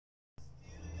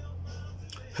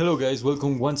Hello guys,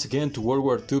 welcome once again to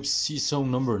WWTube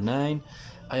season number 9.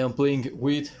 I am playing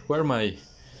with, where my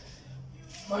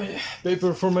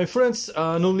paper for my friends,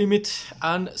 No Limit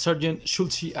and Sergeant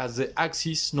Shultzie as the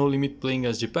Axis, No Limit playing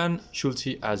as Japan,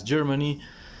 Shultzie as Germany,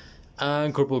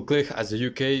 and Corporal Clegg as the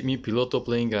UK, me Piloto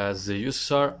playing as the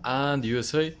USSR and the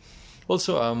USA.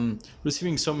 Also, I'm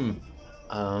receiving some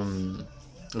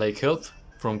like help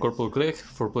from Corporal Clegg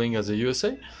for playing as the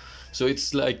USA. So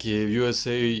it's like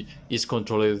USA is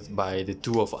controlled by the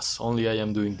two of us. Only I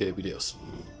am doing the videos.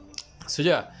 So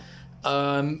yeah,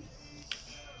 I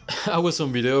was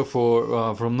on video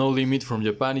for from No Limit from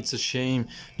Japan. It's a shame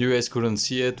you guys couldn't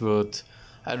see it, but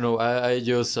I don't know. I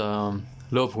just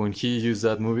love when he used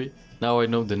that movie. Now I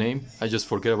know the name. I just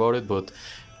forget about it, but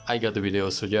I got the video.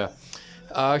 So yeah,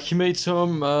 he made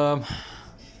some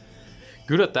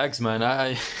good attacks, man.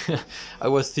 I I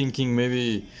was thinking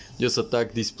maybe just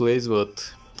attack this place,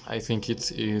 but I think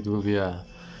it will be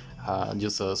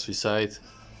just a suicide.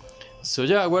 So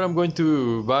yeah, what I'm going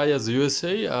to buy as the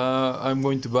USA, I'm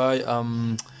going to buy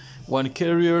one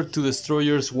carrier, 2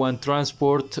 destroyers, 1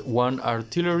 transport, 1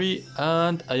 artillery,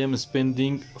 and I am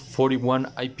spending 41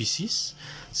 IPCs,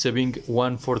 saving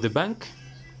 1 for the bank.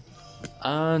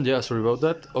 And yeah, sorry about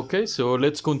that. Okay, so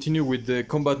let's continue with the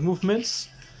combat movements.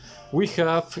 We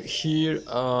have here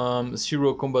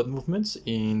 0 combat movements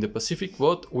in the Pacific,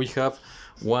 but we have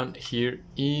 1 here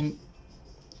in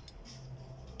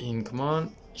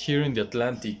here in the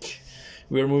Atlantic.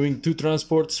 We are moving 2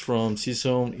 transports from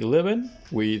season 11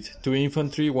 with 2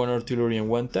 infantry, 1 artillery and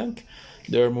 1 tank.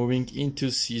 They are moving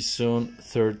into season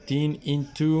 13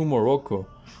 into Morocco.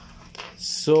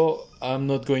 So I'm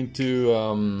not going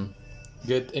to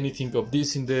get anything of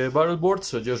this in the battle board,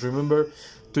 so just remember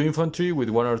 2 infantry with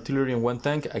 1 artillery and 1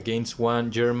 tank against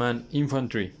 1 German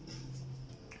infantry.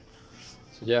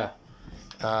 So yeah,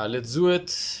 let's do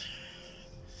it.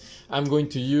 I'm going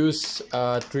to use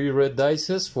 3 red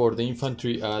dices for the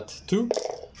infantry at 2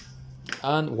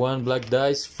 and 1 black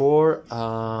dice for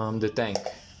the tank.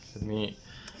 Let me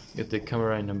get the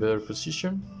camera in a better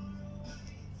position.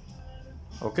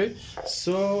 Okay,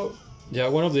 so yeah,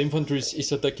 one of the infantry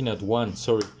is attacking at 1,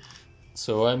 sorry.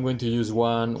 So I'm going to use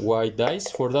 1 white dice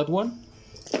for that one.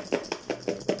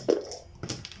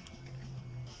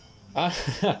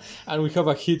 And we have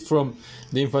a hit from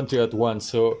the infantry at 1.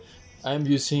 So I'm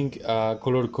using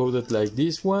color coded like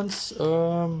these ones,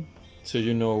 so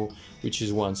you know which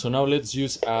is 1. So now let's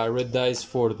use red dice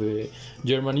for the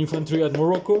German infantry at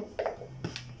Morocco.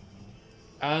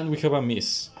 And we have a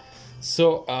miss.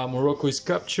 So Morocco is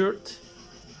captured.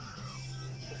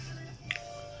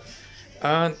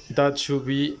 And that should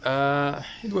be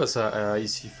it was a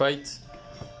easy fight.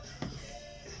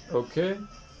 Okay,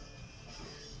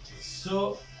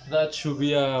 so that should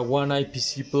be a 1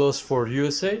 IPC plus for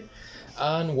USA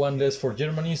and 1 less for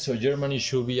Germany, so Germany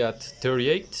should be at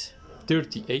 38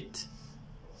 38,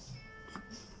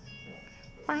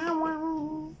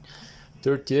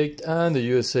 and the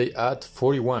USA at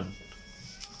 41.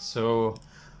 So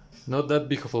not that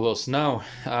big of a loss. Now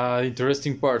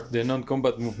interesting part, the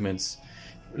non-combat movements.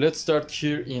 Let's start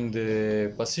here in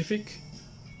the Pacific.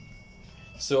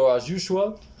 So as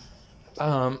usual,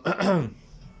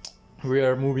 we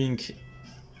are moving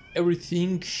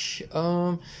everything.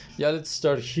 Yeah, let's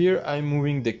start here. I'm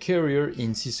moving the carrier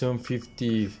in season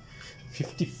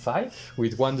 55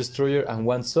 with 1 destroyer and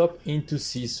 1 sub into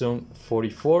season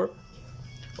 44.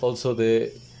 Also the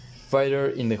fighter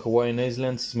in the Hawaiian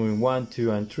Islands is moving 1,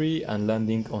 2 and 3 and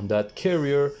landing on that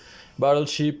carrier.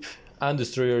 Battleship and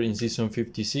destroyer in season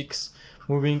 56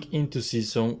 moving into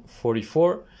season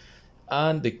 44,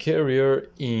 and the carrier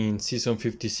in season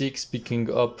 56 picking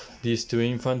up these 2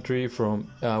 infantry from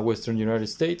Western United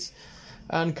States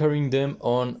and carrying them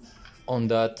on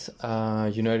that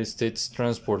United States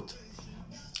transport.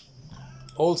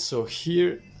 Also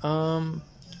here I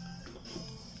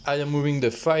am moving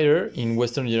the fighter in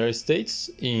Western United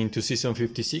States into season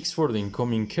 56 for the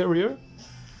incoming carrier.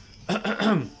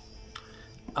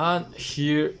 And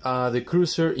here the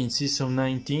cruiser in season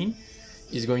 19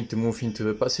 is going to move into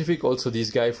the Pacific. Also this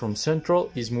guy from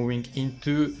Central is moving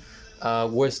into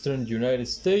Western United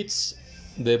States,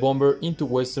 the bomber into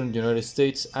Western United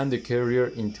States and the carrier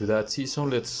into that season.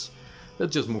 Let's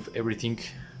just move everything.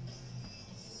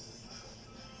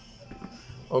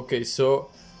 Okay, so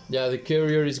yeah, the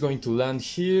carrier is going to land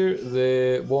here,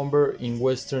 the bomber in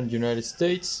Western United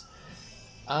States,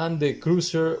 and the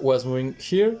cruiser was moving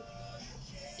here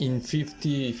in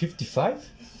 55.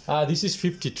 This is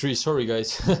 53, sorry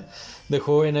guys. The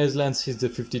Hawaiian Islands is the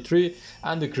 53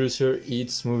 and the cruiser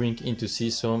is moving into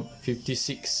season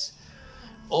 56.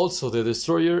 Also the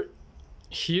destroyer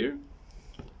here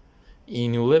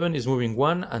in 11 is moving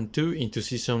 1 and 2 into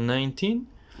ss9,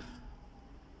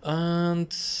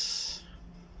 and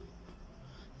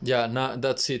yeah, now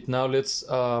that's it. Now let's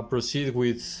proceed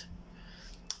with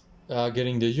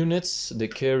getting the units, the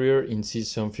carrier in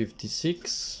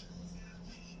ss56.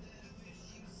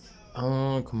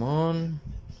 Come on,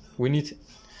 we need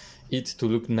it to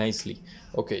look nicely.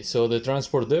 Okay, so the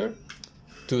transport there,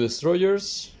 2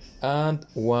 destroyers and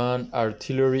 1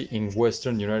 artillery in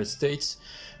western United States.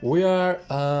 We are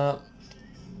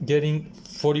getting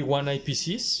 41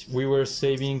 IPCs. We were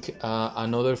saving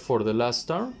another for the last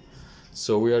turn,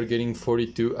 so we are getting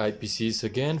 42 IPCs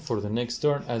again for the next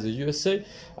turn as the USA.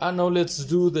 And now let's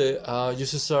do the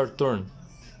USSR turn.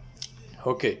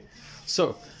 Okay,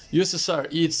 so USSR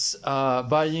is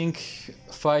buying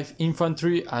 5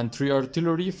 infantry and 3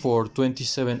 artillery for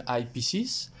 27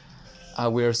 IPCs.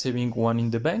 We are saving 1 in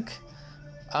the bank.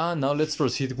 And now let's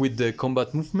proceed with the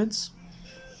combat movements.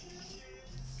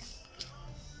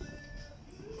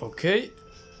 Okay,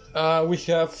 we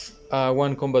have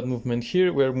 1 combat movement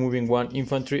here. We are moving 1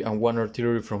 infantry and 1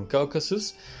 artillery from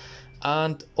Caucasus,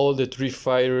 and all the 3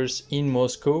 fighters in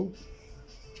Moscow.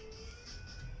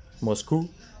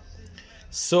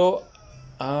 So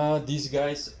these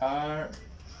guys are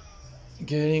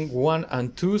getting 1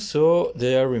 and 2, so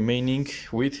they are remaining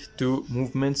with 2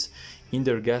 movements in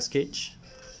their gas cage.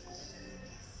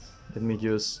 Let me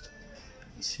just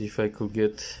see if I could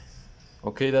get...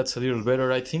 Okay, that's a little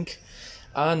better, I think.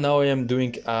 And now I am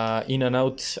doing in and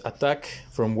out attack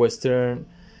from Western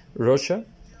Russia.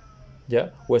 Yeah,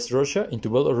 West Russia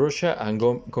into Belarus and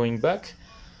going back.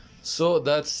 So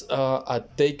that's a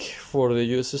take for the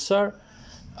USSR.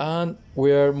 And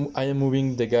I am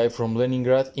moving the guy from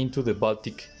Leningrad into the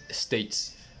Baltic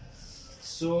states.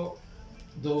 So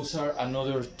those are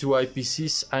another 2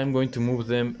 IPCs. I'm going to move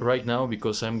them right now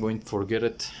because I'm going to forget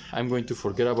it. I'm going to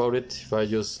forget about it if I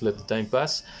just let the time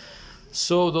pass.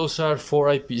 So those are 4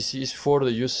 IPCs for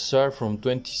the USSR from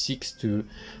 26 to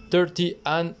 30,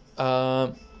 and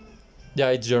yeah,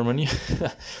 it's Germany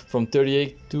from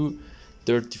 38 to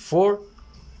 34.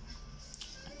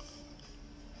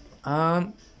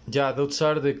 And yeah, those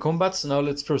are the combats. Now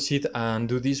let's proceed and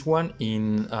do this one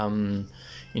in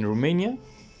Romania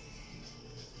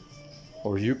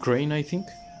or Ukraine, I think.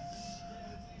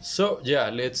 So yeah,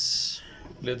 let's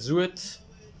do it.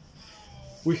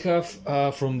 We have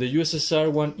from the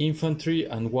USSR 1 infantry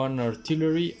and 1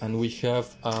 artillery, and we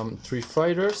have 3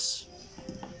 fighters.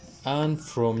 And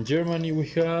from Germany we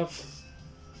have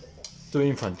 2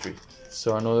 infantry,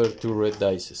 so another 2 red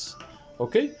dices.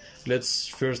 Okay, let's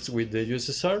first with the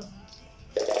USSR.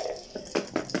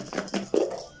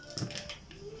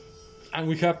 And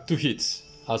we have 2 hits.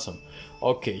 Awesome.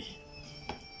 Okay,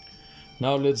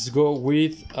 now let's go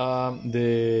with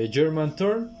the German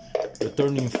turn, the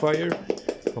turning fire.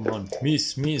 Come on,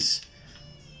 miss.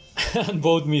 And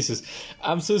both misses.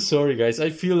 I'm so sorry, guys. I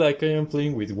feel like I am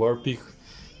playing with Warpig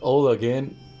all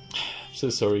again. I'm so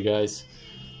sorry, guys.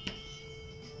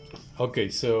 Okay,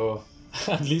 so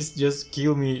at least just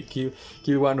kill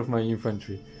one of my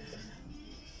infantry.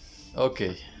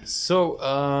 Okay,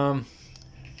 so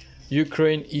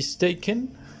Ukraine is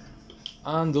taken,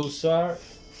 and those are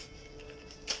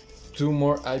 2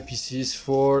 more IPCs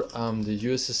for the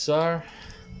USSR.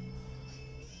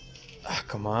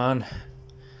 Come on.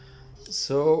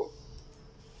 So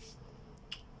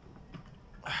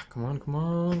come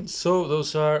on. So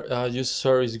those are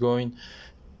USSR is going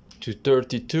to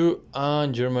 32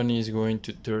 and Germany is going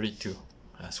to 32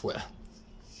 as well.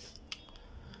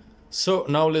 So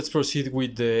now let's proceed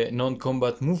with the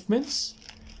non-combat movements.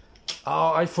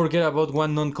 Oh, I forget about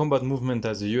 1 non-combat movement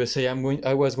as the USA.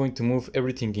 I was going to move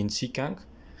everything in Sikang,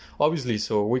 obviously,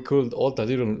 so we could hold a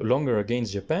little longer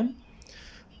against Japan.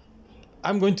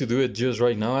 I'm going to do it just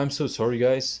right now. I'm so sorry,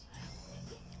 guys.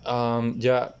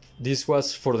 Yeah, this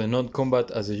was for the non-combat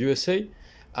as the USA,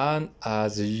 and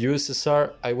as the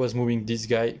USSR, I was moving this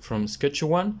guy from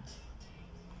Saskatchewan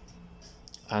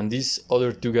and these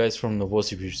other 2 guys from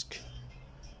Novosibirsk.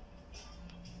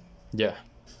 Yeah.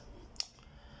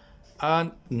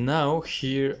 And now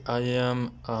here I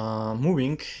am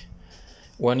moving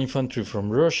 1 infantry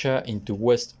from Russia into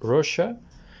West Russia,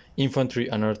 infantry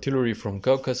and artillery from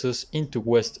Caucasus into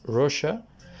West Russia,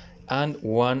 and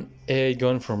 1 air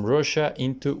gun from Russia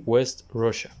into West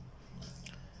Russia.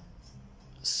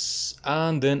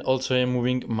 And then also I am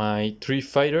moving my 3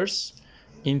 fighters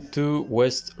into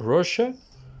West Russia.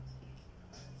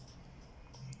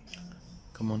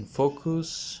 Come on,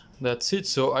 focus. That's it.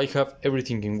 So I have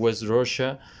everything in West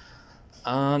Russia,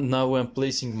 and now I'm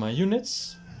placing my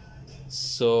units.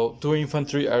 So 2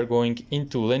 infantry are going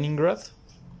into Leningrad,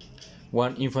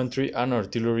 1 infantry and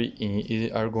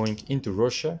artillery are going into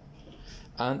Russia,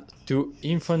 and 2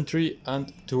 infantry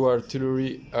and 2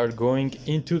 artillery are going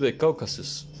into the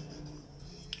Caucasus.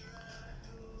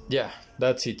 Yeah,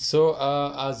 that's it. So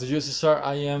as the USSR,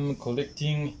 I am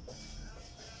collecting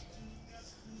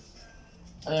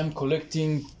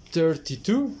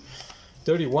 32,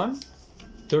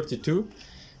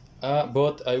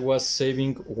 but I was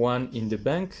saving 1 in the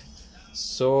bank,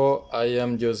 so I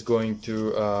am just going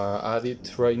to add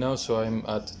it right now. So I'm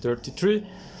at 33,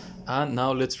 and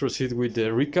now let's proceed with the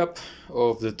recap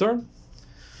of the turn.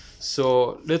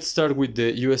 So let's start with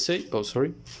the USA. Oh,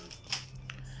 sorry.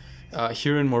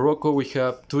 Here in Morocco we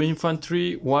have 2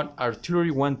 infantry, 1 artillery,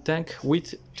 1 tank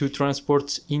with 2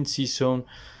 transports in C zone.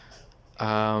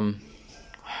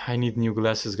 I need new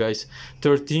glasses, guys.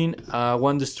 13,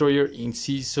 1 destroyer in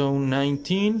C zone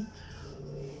 19.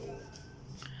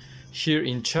 Here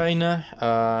in China,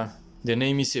 the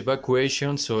name is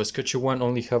Evacuation, so Saskatchewan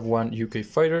only have 1 UK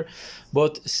fighter,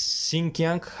 but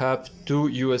Xinjiang have 2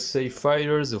 USA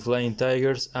fighters, the Flying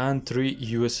Tigers, and 3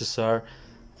 USSR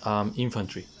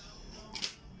infantry.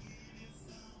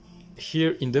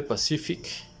 Here in the Pacific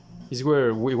is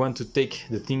where we want to take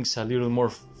the things a little more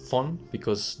fun,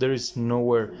 because there is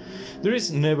never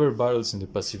battles in the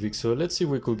Pacific, so let's see if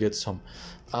we could get some.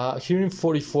 Here in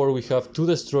 44 we have 2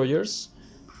 destroyers,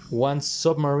 1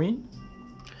 submarine,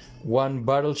 1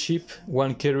 battleship,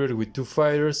 1 carrier with 2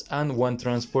 fighters, and 1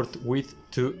 transport with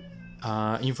 2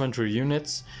 infantry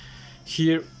units.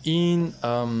 Here in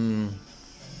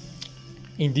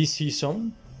this sea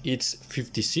zone it's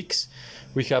 56.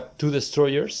 We have 2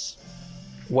 destroyers,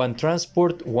 1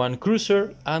 transport, 1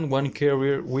 cruiser, and 1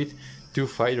 carrier with 2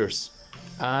 fighters.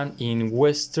 And in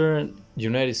Western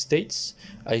United States,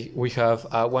 we have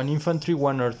 1 infantry,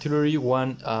 1 artillery,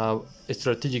 1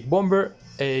 strategic bomber,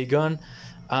 a gun,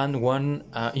 and 1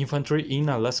 infantry in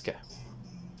Alaska.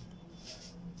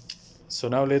 So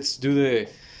now let's do the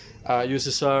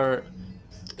USSR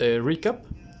recap.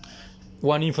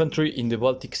 1 infantry in the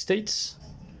Baltic states.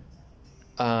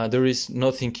 There is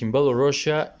nothing in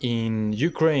Belarusia. In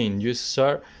Ukraine,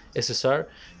 SSR,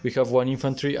 we have 1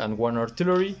 infantry and 1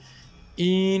 artillery.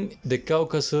 In the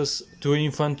Caucasus, 2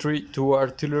 infantry, 2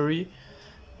 artillery.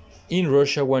 In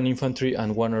Russia, 1 infantry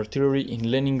and 1 artillery. In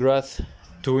Leningrad,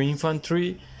 2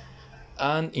 infantry.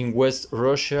 And in West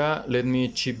Russia, let me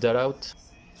check that out.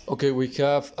 Okay, we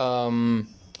have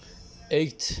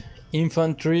 8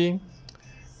 infantry,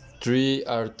 3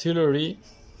 artillery.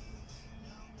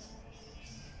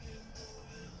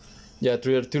 Yeah,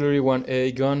 3 artillery, 1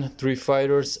 A gun, 3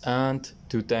 fighters, and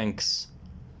 2 tanks.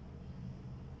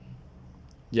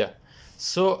 Yeah,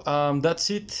 so that's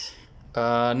it.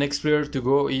 Next player to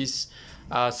go is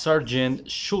Sergeant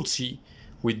Shultzie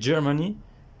with Germany.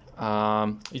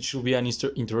 It should be an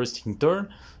interesting turn.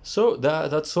 So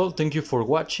that's all. Thank you for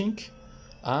watching,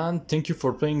 and thank you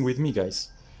for playing with me,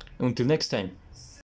 guys. Until next time.